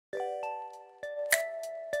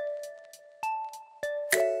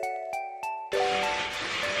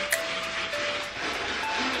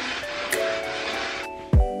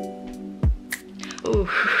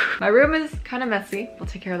My room is kind of messy. We'll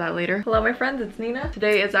take care of that later. Hello my friends, it's Nina.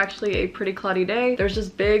 Today is actually a pretty cloudy day. There's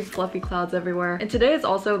just big fluffy clouds everywhere. And today is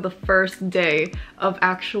also the first day of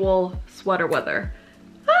actual sweater weather.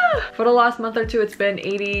 For the last month or two, it's been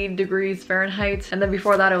 80 degrees Fahrenheit, and then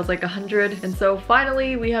before that it was like 100. And so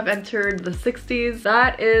finally we have entered the 60s.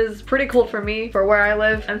 That is pretty cool for me, for where I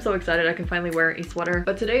live. I'm so excited I can finally wear a sweater.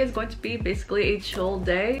 But today is going to be basically a chill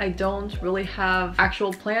day. I don't really have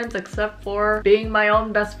actual plans except for being my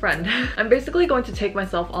own best friend. I'm basically going to take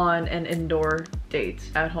myself on an indoor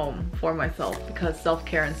date at home for myself because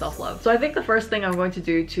self-care and self-love. So I think the first thing I'm going to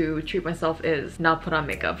do to treat myself is not put on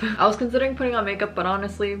makeup. I was considering putting on makeup, but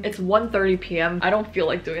honestly, it's 1:30 p.m. I don't feel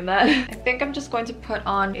like doing that. I think I'm just going to put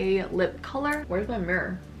on a lip color. Where's my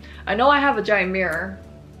mirror? I know I have a giant mirror,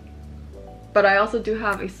 but I also do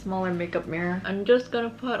have a smaller makeup mirror. I'm just gonna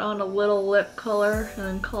put on a little lip color and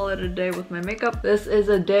then call it a day with my makeup. This is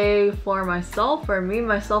a day for myself, for me,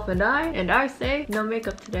 myself, and I say no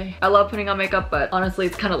makeup today. I love putting on makeup, but honestly,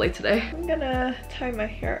 it's kind of late today. I'm gonna tie my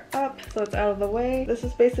hair up so it's out of the way. This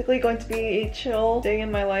is basically going to be a chill day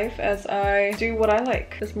in my life as I do what I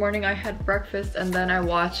like. This morning I had breakfast and then I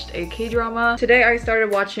watched a K-drama. Today I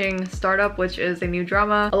started watching Startup, which is a new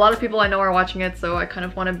drama. A lot of people I know are watching it, so I kind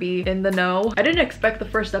of want to be in the know. I didn't expect the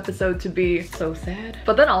first episode to be so sad.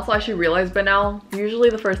 But then also I should realize by now, usually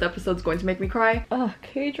the first episode's going to make me cry. Ugh,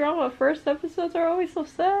 K-drama first episodes are always so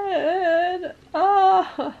sad.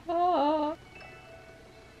 Oh,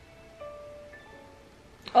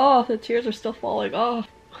 the tears are still falling. Oh.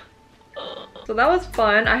 So that was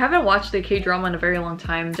fun. I haven't watched a K-drama in a very long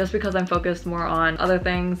time just because I'm focused more on other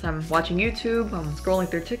things. I'm watching YouTube, I'm scrolling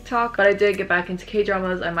through TikTok, but I did get back into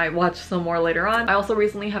K-dramas. I might watch some more later on. I also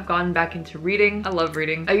recently have gone back into reading. I love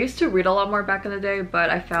reading. I used to read a lot more back in the day,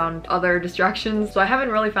 but I found other distractions, so I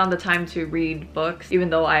haven't really found the time to read books,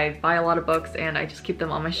 even though I buy a lot of books and I just keep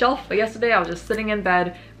them on my shelf. But yesterday I was just sitting in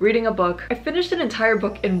bed reading a book. I finished an entire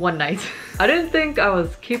book in one night. I didn't think I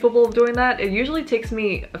was capable of doing that. It usually takes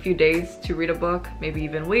me a few days to read a book, maybe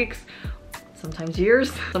even weeks, sometimes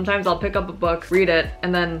years. Sometimes I'll pick up a book, read it,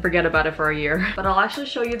 and then forget about it for a year. But I'll actually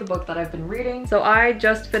show you the book that I've been reading. So I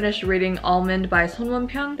just finished reading Almond by Sun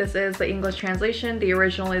Won-pyun. This is the English translation. The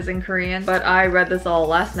original is in Korean, but I read this all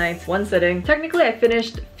last night, one sitting. Technically, I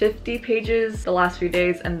finished 50 pages the last few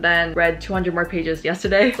days and then read 200 more pages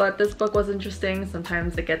yesterday. But this book was interesting.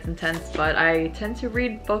 Sometimes it gets intense, but I tend to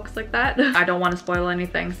read books like that. I don't want to spoil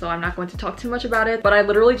anything, so I'm not going to talk too much about it, but I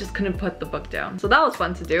literally just couldn't put the book down. So that was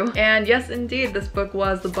fun to do. And yes, indeed, this book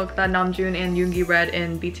was the book that Namjoon and Yoongi read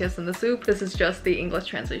in BTS in the Soup. This is just the English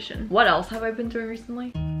translation. What else have I been doing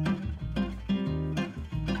recently?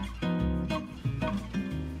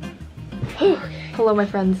 Hello my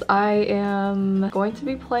friends, I am going to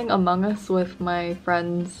be playing Among Us with my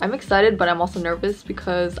friends. I'm excited, but I'm also nervous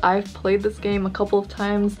because I've played this game a couple of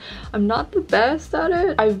times. I'm not the best at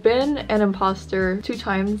it. I've been an imposter 2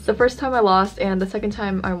 times. The first time I lost and the second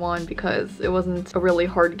time I won because it wasn't a really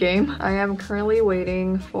hard game. I am currently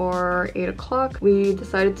waiting for 8 o'clock. We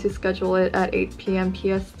decided to schedule it at 8 p.m.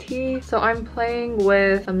 PST. So I'm playing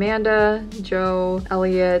with Amanda, Joe,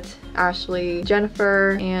 Elliot, Ashley,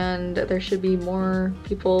 Jennifer, and there should be more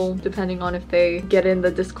people depending on if they get in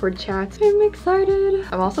the Discord chat. I'm excited.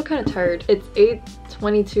 I'm also kind of tired. It's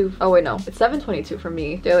 8:22. Oh wait, no. It's 7:22 for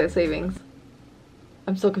me. Daylight savings.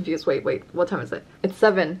 I'm so confused. Wait. What time is it? It's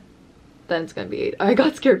 7. Then it's gonna be 8. I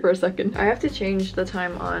got scared for a second. I have to change the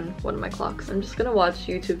time on one of my clocks. I'm just gonna watch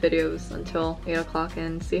YouTube videos until 8 o'clock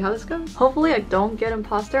and see how this goes. Hopefully I don't get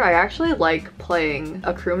imposter. I actually like playing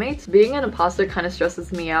a crewmate. Being an imposter kind of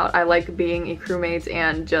stresses me out. I like being a crewmate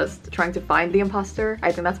and just trying to find the imposter.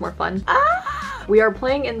 I think that's more fun. We are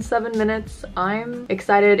playing in 7 minutes. I'm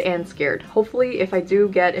excited and scared. Hopefully if I do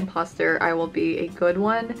get imposter, I will be a good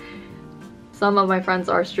one. Some of my friends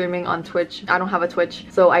are streaming on Twitch. I don't have a Twitch,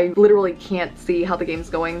 so I literally can't see how the game's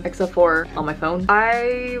going except for on my phone.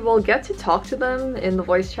 I will get to talk to them in the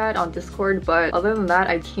voice chat on Discord, but other than that,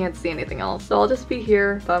 I can't see anything else. So I'll just be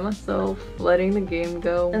here by myself, letting the game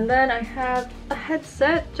go. And then I have a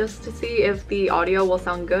headset just to see if the audio will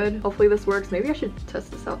sound good. Hopefully this works. Maybe I should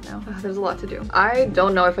test this out now. There's a lot to do. I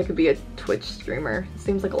don't know if I could be a Twitch streamer. It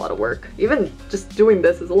seems like a lot of work. Even just doing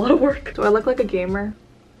this is a lot of work. Do I look like a gamer?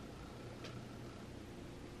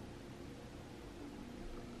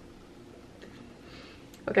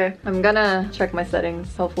 Okay, I'm gonna check my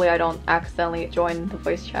settings. Hopefully I don't accidentally join the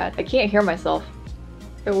voice chat. I can't hear myself.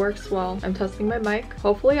 It works well. I'm testing my mic.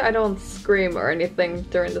 Hopefully I don't scream or anything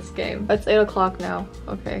during this game. It's 8 o'clock now.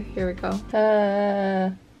 Okay, here we go.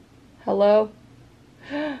 Hello?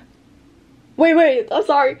 Wait, I'm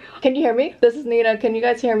sorry. Can you hear me? This is Nina. Can you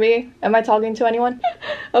guys hear me? Am I talking to anyone?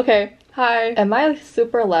 Okay, hi. Am I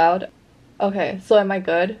super loud? Okay, so am I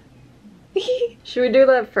good? Should we do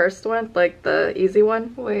the first one, like the easy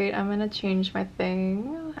one? Wait, I'm gonna change my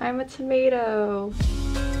thing. I'm a tomato.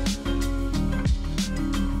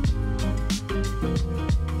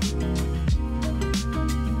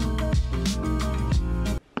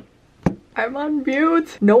 I'm on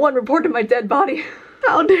mute. No one reported my dead body.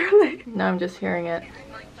 How dare they? No, I'm just hearing it.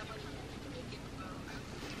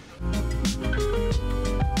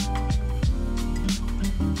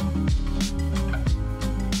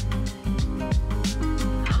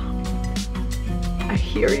 I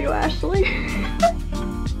hear you, Ashley.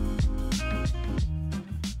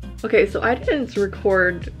 Okay, so I didn't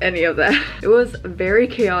record any of that. It was very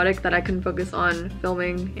chaotic that I couldn't focus on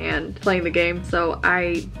filming and playing the game, so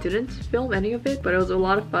I didn't film any of it, but it was a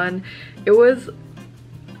lot of fun. It was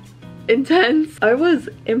intense. I was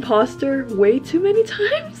imposter way too many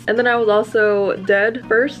times. And then I was also dead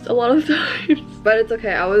first a lot of times. But it's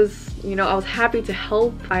okay. I was happy to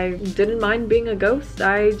help. I didn't mind being a ghost.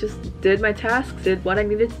 I just did my tasks, did what I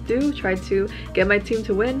needed to do, tried to get my team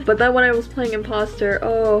to win. But then when I was playing imposter,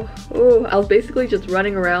 I was basically just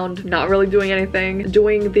running around, not really doing anything,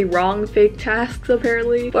 doing the wrong fake tasks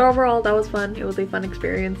apparently. But overall, that was fun. It was a fun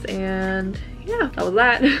experience, and yeah, that was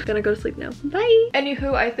that. Gonna go to sleep now. Bye!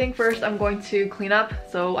 Anywho, I think first I'm going to clean up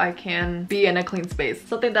so I can be in a clean space.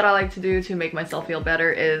 Something that I like to do to make myself feel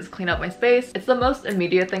better is clean up my space. It's the most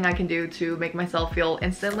immediate thing I can do to make myself feel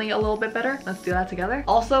instantly a little bit better. Let's do that together.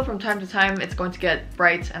 Also, from time to time, it's going to get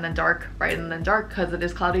bright and then dark, bright and then dark, because it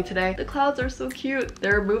is cloudy today. The clouds are so cute.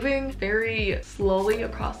 They're moving very slowly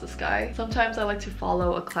across the sky. Sometimes I like to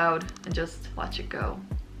follow a cloud and just watch it go.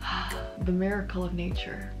 The miracle of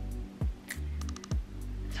nature.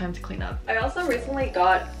 Time to clean up. I also recently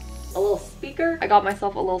got a little speaker. I got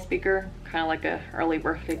myself a little speaker, kind of like a early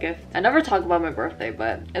birthday gift. I never talk about my birthday,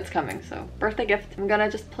 but it's coming, so birthday gift. I'm gonna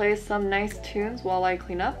just play some nice tunes while I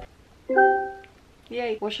clean up.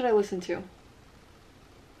 Yay. What should I listen to?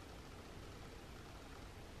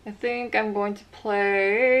 I think I'm going to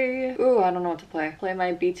play... Ooh, I don't know what to play. Play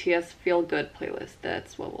my BTS Feel Good playlist.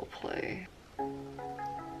 That's what we'll play.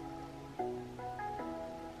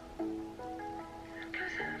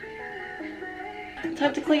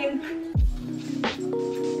 Time to clean.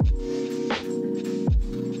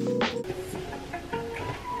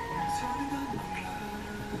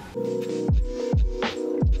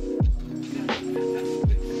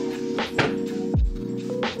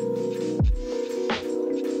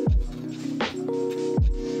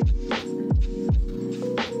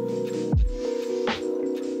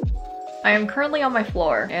 I am currently on my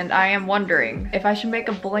floor and I am wondering if I should make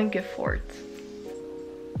a blanket fort.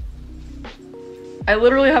 I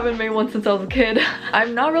literally haven't made one since I was a kid.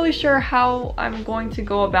 I'm not really sure how I'm going to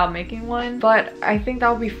go about making one, but I think that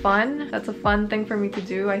would be fun. That's a fun thing for me to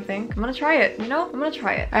do, I think. I'm gonna try it, you know? I'm gonna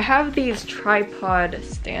try it. I have these tripod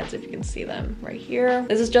stands, if you can see them right here.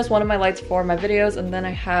 This is just one of my lights for my videos, and then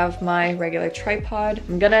I have my regular tripod.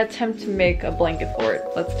 I'm gonna attempt to make a blanket fort.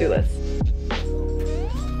 Let's do this.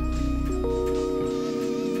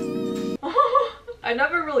 I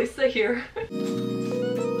never really sit here.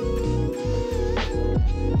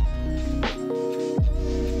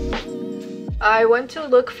 I went to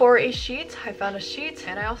look for a sheet. I found a sheet,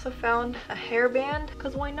 and I also found a hairband,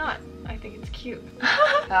 because why not? I think it's cute.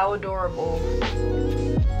 How adorable.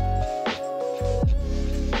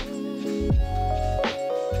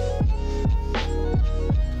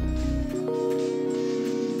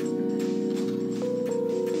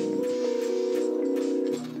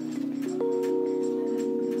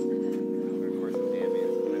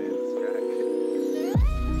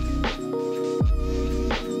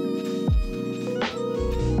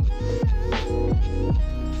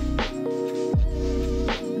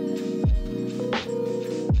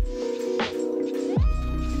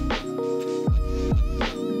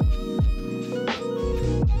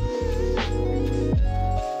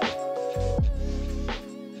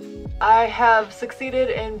 I have succeeded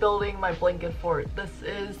in building my blanket fort. This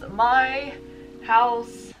is my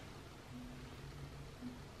house.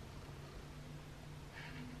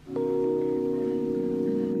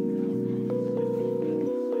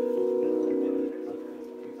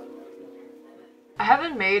 I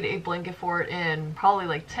haven't made a blanket fort in probably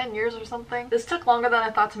like 10 years or something. This took longer than I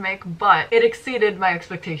thought to make, but it exceeded my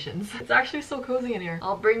expectations. It's actually so cozy in here.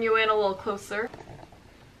 I'll bring you in a little closer.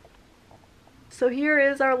 So here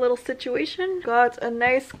is our little situation. Got a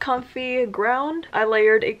nice comfy ground. I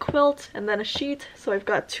layered a quilt and then a sheet. So I've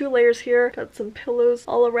got 2 layers here. Got some pillows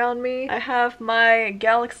all around me. I have my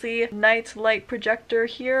Galaxy night light projector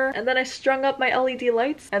here. And then I strung up my LED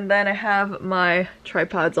lights. And then I have my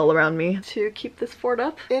tripods all around me to keep this fort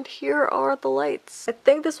up. And here are the lights. I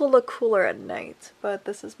think this will look cooler at night, but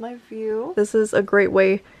this is my view. This is a great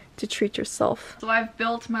way to treat yourself. So I've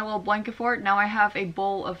built my little blanket fort. Now I have a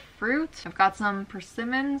bowl of fruit. I've got some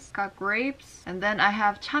persimmons, got grapes, and then I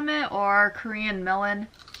have chame or Korean melon.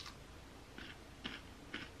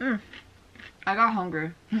 I got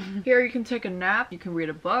hungry. Here you can take a nap, you can read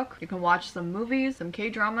a book, you can watch some movies, some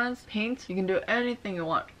K-dramas, paint, you can do anything you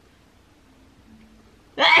want.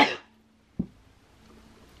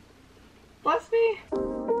 Bless me.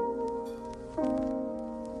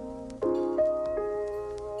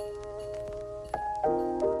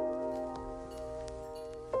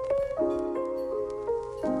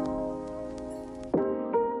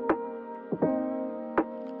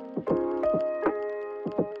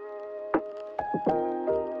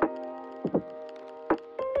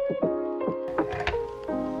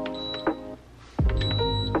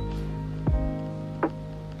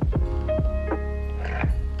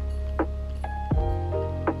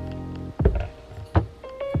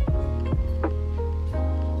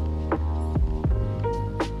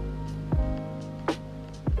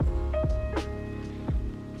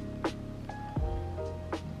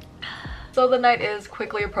 So the night is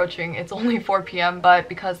quickly approaching. It's only 4 p.m. but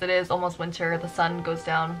because it is almost winter, the sun goes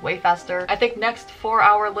down way faster. I think next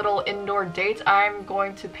 4-hour little indoor date, I'm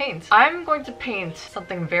going to paint. I'm going to paint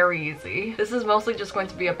something very easy. This is mostly just going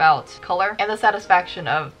to be about color and the satisfaction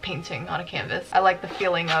of painting on a canvas. I like the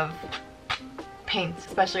feeling of paint,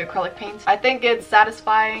 especially acrylic paint. I think it's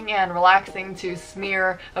satisfying and relaxing to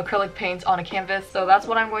smear acrylic paint on a canvas, so that's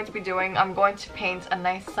what I'm going to be doing. I'm going to paint a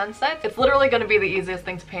nice sunset. It's literally going to be the easiest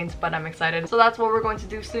thing to paint, but I'm excited. So that's what we're going to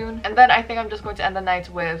do soon. And then I think I'm just going to end the night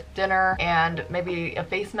with dinner and maybe a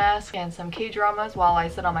face mask and some K-dramas while I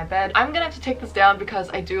sit on my bed. I'm gonna have to take this down because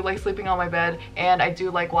I do like sleeping on my bed and I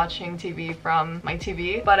do like watching TV from my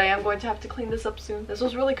TV, but I am going to have to clean this up soon. This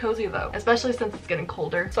was really cozy though, especially since it's getting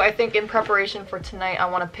colder. So I think in preparation for tonight, I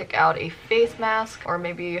want to pick out a face mask or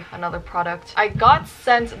maybe another product. I got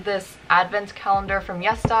sent this advent calendar from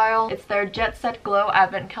yesstyle. It's their Jet Set Glow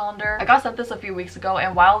advent calendar. I got sent this a few weeks ago,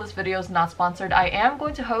 and while this video is not sponsored, I am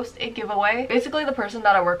going to host a giveaway. Basically, the person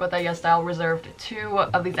that I work with at yesstyle reserved 2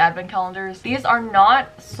 of these advent calendars. These are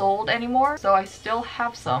not sold anymore, so I still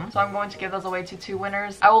have some. So I'm going to give those away to 2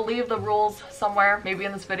 winners. I will leave the rules somewhere, maybe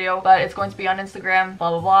in this video, but it's going to be on Instagram, blah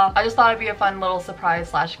blah blah. I just thought it'd be a fun little surprise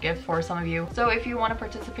slash gift for some of you. So if you want to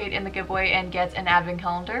participate in the giveaway and get an advent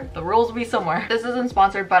calendar, the rules will be somewhere. This isn't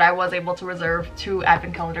sponsored, but I was able to reserve 2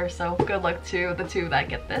 advent calendars, so good luck to the 2 that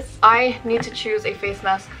get this. I need to choose a face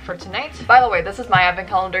mask for tonight. By the way, this is my advent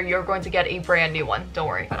calendar. You're going to get a brand new one, don't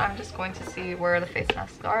worry. But I'm just going to see where the face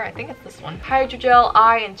masks are. I think it's this one. Hydrogel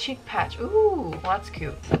eye and cheek patch. Ooh, well, that's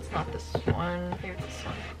cute. That's not this one. Maybe this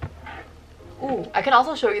one. Ooh, I can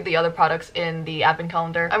also show you the other products in the advent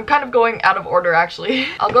calendar. I'm kind of going out of order actually.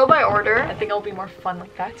 I'll go by order. I think it'll be more fun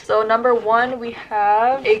like that. So number 1, we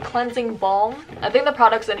have a cleansing balm. I think the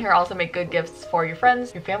products in here also make good gifts for your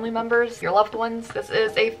friends, your family members, your loved ones. This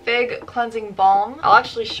is a fig cleansing balm. I'll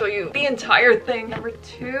actually show you the entire thing. Number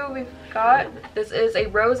 2, we've got, this is a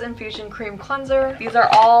rose infusion cream cleanser. These are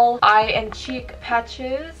all eye and cheek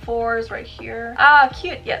patches. 4 is right here. Ah,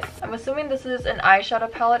 cute, yes. I'm assuming this is an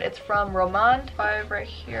eyeshadow palette. It's from Roman. 5 right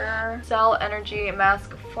here. Cell Energy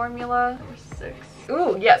Mask Formula. Number 6.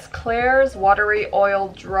 Ooh, yes, Claire's Watery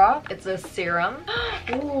Oil Drop. It's a serum.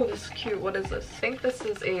 Ooh, this is cute. What is this? I think this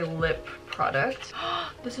is a lip product.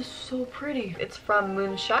 This is so pretty. It's from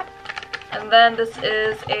Moonshot. And then this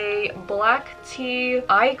is a black tea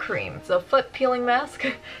eye cream. It's a foot peeling mask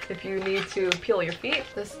if you need to peel your feet.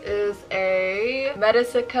 This is a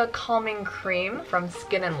Medicica calming cream from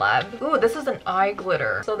Skin and Lab. Ooh, this is an eye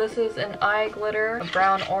glitter. So this is an eye glitter, a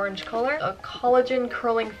brown orange color. A collagen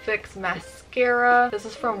curling fix mascara. This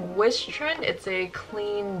is from Wishtrend. It's a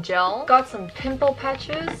clean gel. Got some pimple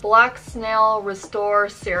patches. Black Snail Restore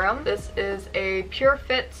Serum. This is a Pure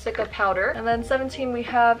Fit Cica powder. And then 17 we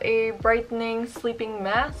have a brightening sleeping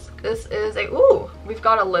mask. This is a, ooh, we've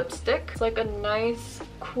got a lipstick. It's like a nice,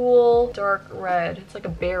 cool, dark red. It's like a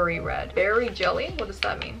berry red. Berry jelly? What does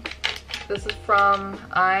that mean? This is from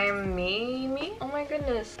I'm Me. Oh my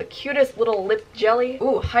goodness. The cutest little lip jelly.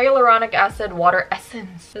 Ooh, hyaluronic acid water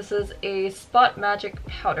essence. This is a Spot Magic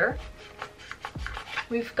powder.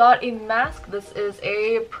 we've got a mask. This is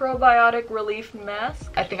a probiotic relief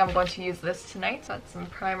mask. I think I'm going to use this tonight. Got some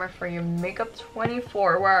primer for your makeup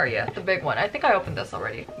 24. Where are you? The big one. I think I opened this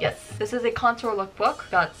already. Yes, this is a contour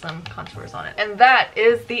lookbook. Got some contours on it. And that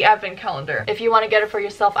is the advent calendar. If you want to get it for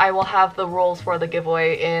yourself, I will have the rules for the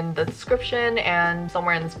giveaway in the description and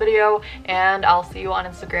somewhere in this video, and I'll see you on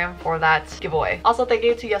Instagram for that giveaway. Also, thank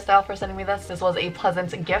you to yesstyle for sending me this. This was a pleasant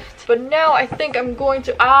gift. But now I think I'm going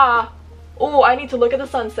to oh, I need to look at the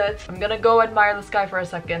sunset. I'm gonna go admire the sky for a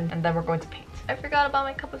second, and then we're going to paint. I forgot about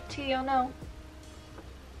my cup of tea. Oh no.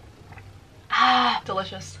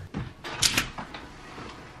 Delicious.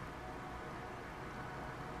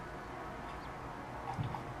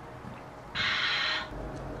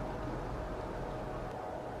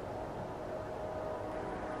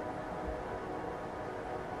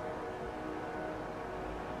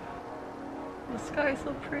 The sky is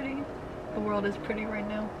so pretty. The world is pretty right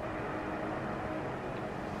now.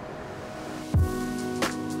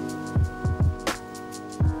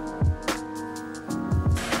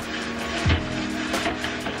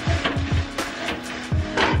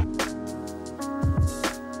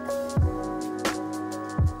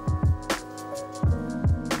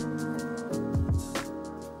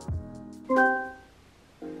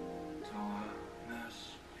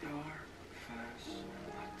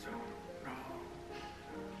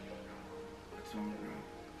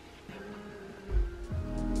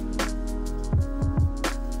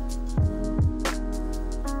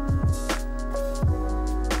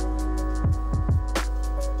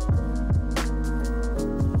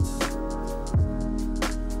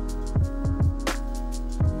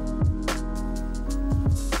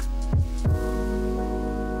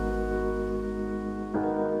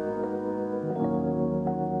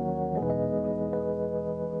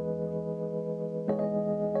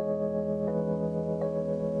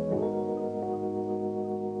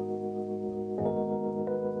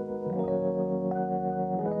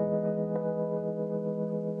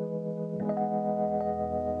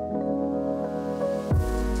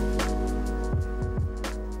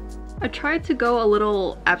 I tried to go a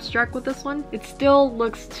little abstract with this one. It still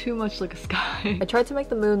looks too much like a sky. I tried to make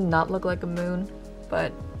the moon not look like a moon,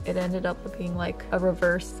 but it ended up looking like a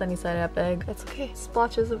reverse sunny-side up egg. That's okay.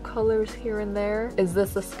 Splotches of colors here and there. Is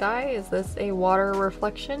this a sky? Is this a water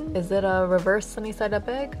reflection? Is it a reverse sunny-side up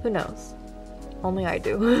egg? Who knows? Only I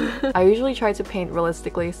do. I usually try to paint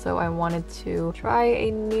realistically, so I wanted to try a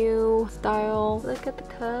new style. Look at the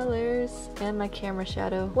colors and my camera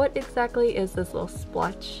shadow. What exactly is this little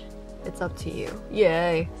splotch? It's up to you.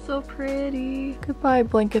 Yay. So pretty. Goodbye,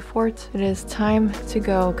 blanket fort. It is time to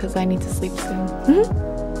go because I need to sleep soon.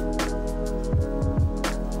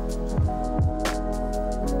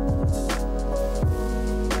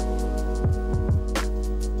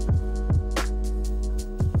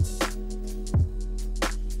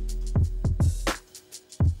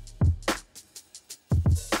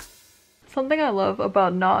 Something I love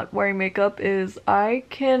about not wearing makeup is I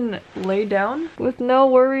can lay down with no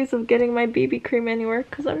worries of getting my BB cream anywhere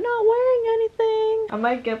because I'm not wearing anything. I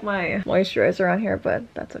might get my moisturizer on here,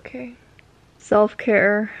 but that's okay.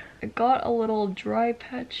 Self-care. I got a little dry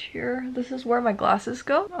patch here. This is where my glasses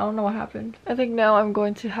go. I don't know what happened. I think now I'm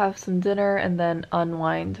going to have some dinner and then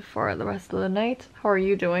unwind for the rest of the night. How are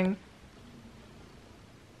you doing?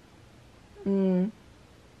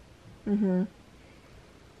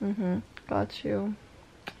 Got you.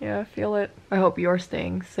 Yeah, I feel it. I hope you're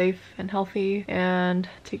staying safe and healthy and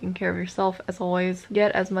taking care of yourself as always.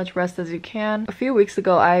 Get as much rest as you can. A few weeks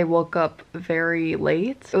ago, I woke up very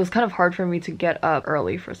late. It was kind of hard for me to get up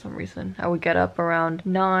early for some reason. I would get up around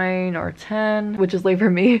 9 or 10, which is late for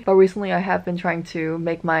me. But recently I have been trying to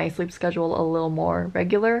make my sleep schedule a little more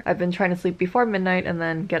regular. I've been trying to sleep before midnight and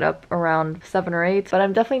then get up around 7 or 8. But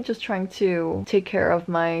I'm definitely just trying to take care of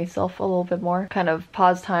myself a little bit more. Kind of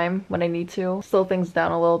pause time when I need to. Slow things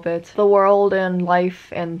down a little bit. The world and life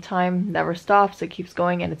and time never stops. It keeps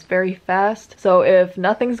going and it's very fast. So if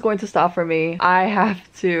nothing's going to stop for me, I have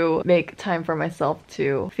to make time for myself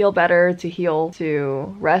to feel better, to heal,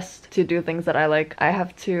 to rest, to do things that I like. I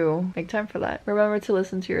have to make time for that. Remember to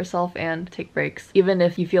listen to yourself and take breaks. Even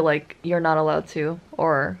if you feel like you're not allowed to,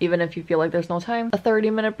 or even if you feel like there's no time. A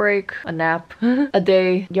 30-minute break, a nap, a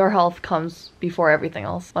day. Your health comes before everything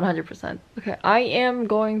else. 100%. Okay, I am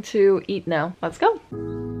going to eat now. Let's go.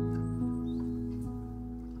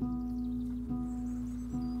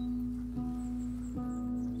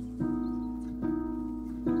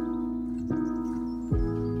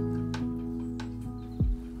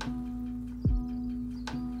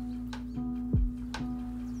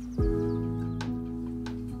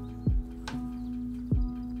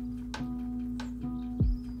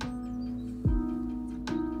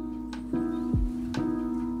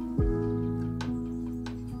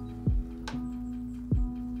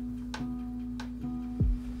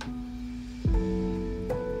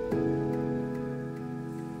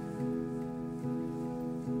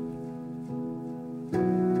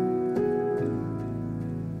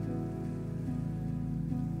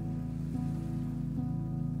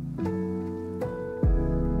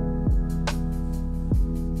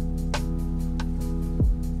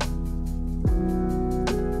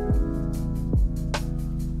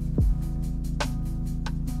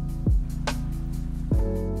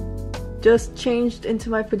 just changed into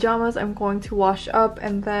my pajamas. I'm going to wash up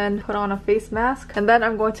and then put on a face mask, and then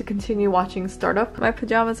I'm going to continue watching Startup. My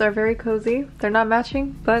pajamas are very cozy. They're not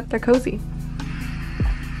matching, but they're cozy.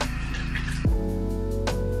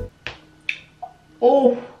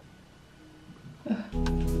 Oh!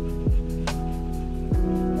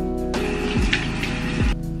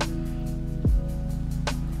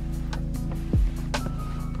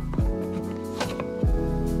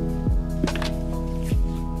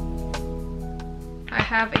 I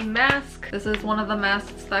have a mask. This is one of the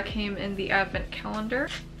masks that came in the advent calendar.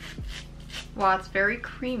 Wow, it's very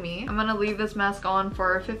creamy. I'm gonna leave this mask on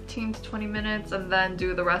for 15 to 20 minutes and then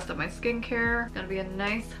do the rest of my skincare. It's gonna be a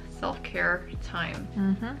nice self-care time.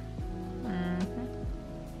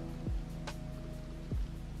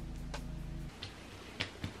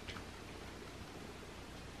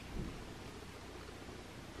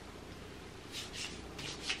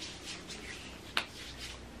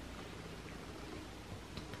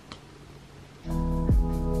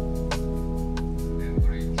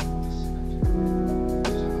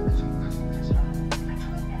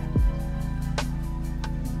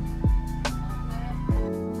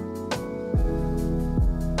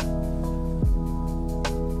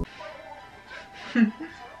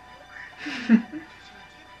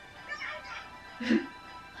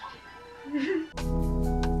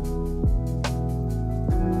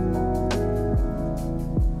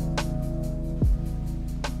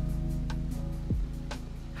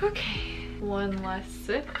 Okay, one last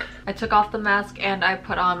sip. I took off the mask and I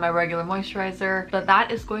put on my regular moisturizer, but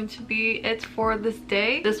that is going to be it for this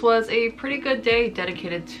day. This was a pretty good day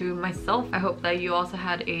dedicated to myself. I hope that you also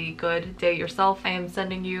had a good day yourself. I am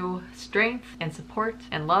sending you strength and support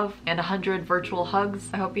and love and 100 virtual hugs.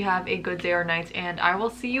 I hope you have a good day or night, and I will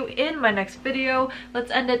see you in my next video.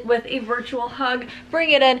 Let's end it with a virtual hug.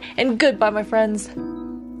 Bring it in, and goodbye, my friends.